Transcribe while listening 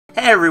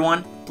Hi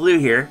everyone, Blue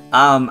here.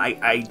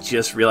 I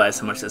just realized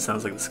how much that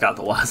sounds like the Scott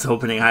the Wasp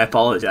opening. I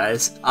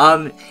apologize.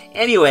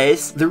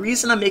 Anyways, the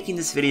reason I'm making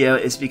this video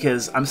is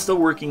because I'm still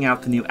working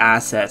out the new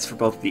assets for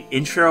both the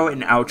intro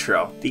and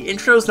outro. The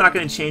intro is not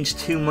going to change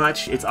too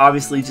much. It's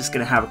obviously just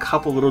going to have a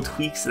couple little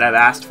tweaks that I've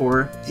asked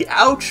for. The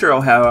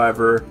outro,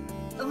 however,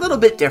 a little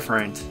bit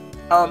different.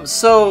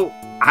 So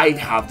I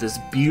have this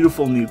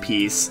beautiful new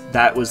piece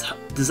that was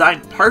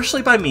designed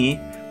partially by me,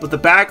 but the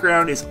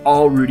background is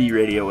all Rudie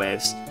radio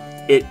waves.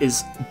 It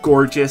is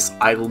gorgeous.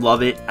 I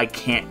love it. I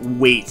can't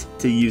wait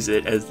to use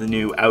it as the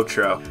new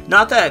outro.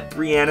 Not that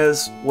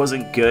Brianna's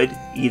wasn't good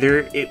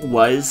either. It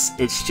was.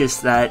 It's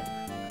just that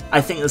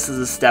I think this is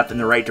a step in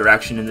the right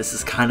direction, and this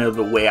is kind of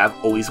the way I've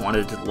always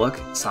wanted it to look,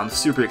 so I'm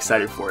super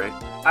excited for it.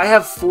 I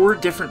have 4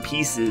 different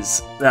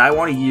pieces that I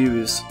want to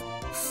use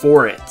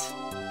for it,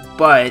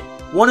 but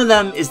one of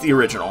them is the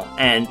original,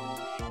 and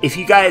if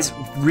you guys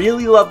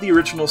really love the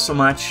original so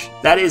much,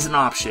 that is an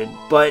option,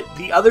 but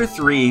the other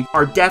 3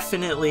 are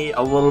definitely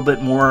a little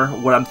bit more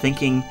what I'm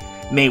thinking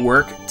may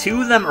work.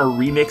 2 of them are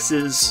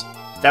remixes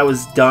that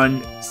was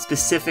done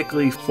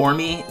specifically for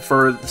me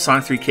for the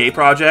Sonic 3K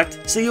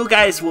project, so you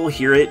guys will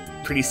hear it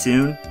pretty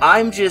soon.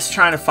 I'm just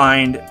trying to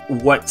find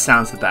what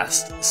sounds the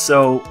best,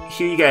 so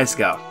here you guys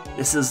go.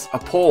 This is a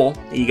poll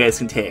that you guys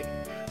can take.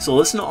 So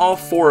listen to all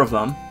 4 of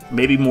them,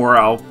 maybe more.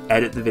 I'll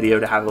edit the video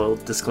to have a little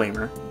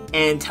disclaimer.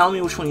 And tell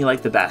me which one you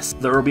like the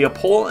best. There will be a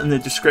poll in the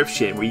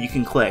description where you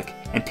can click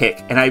and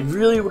pick, and I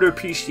really would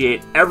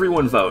appreciate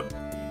everyone vote.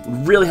 It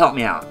would really help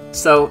me out.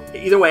 So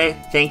either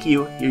way, thank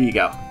you. Here you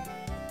go.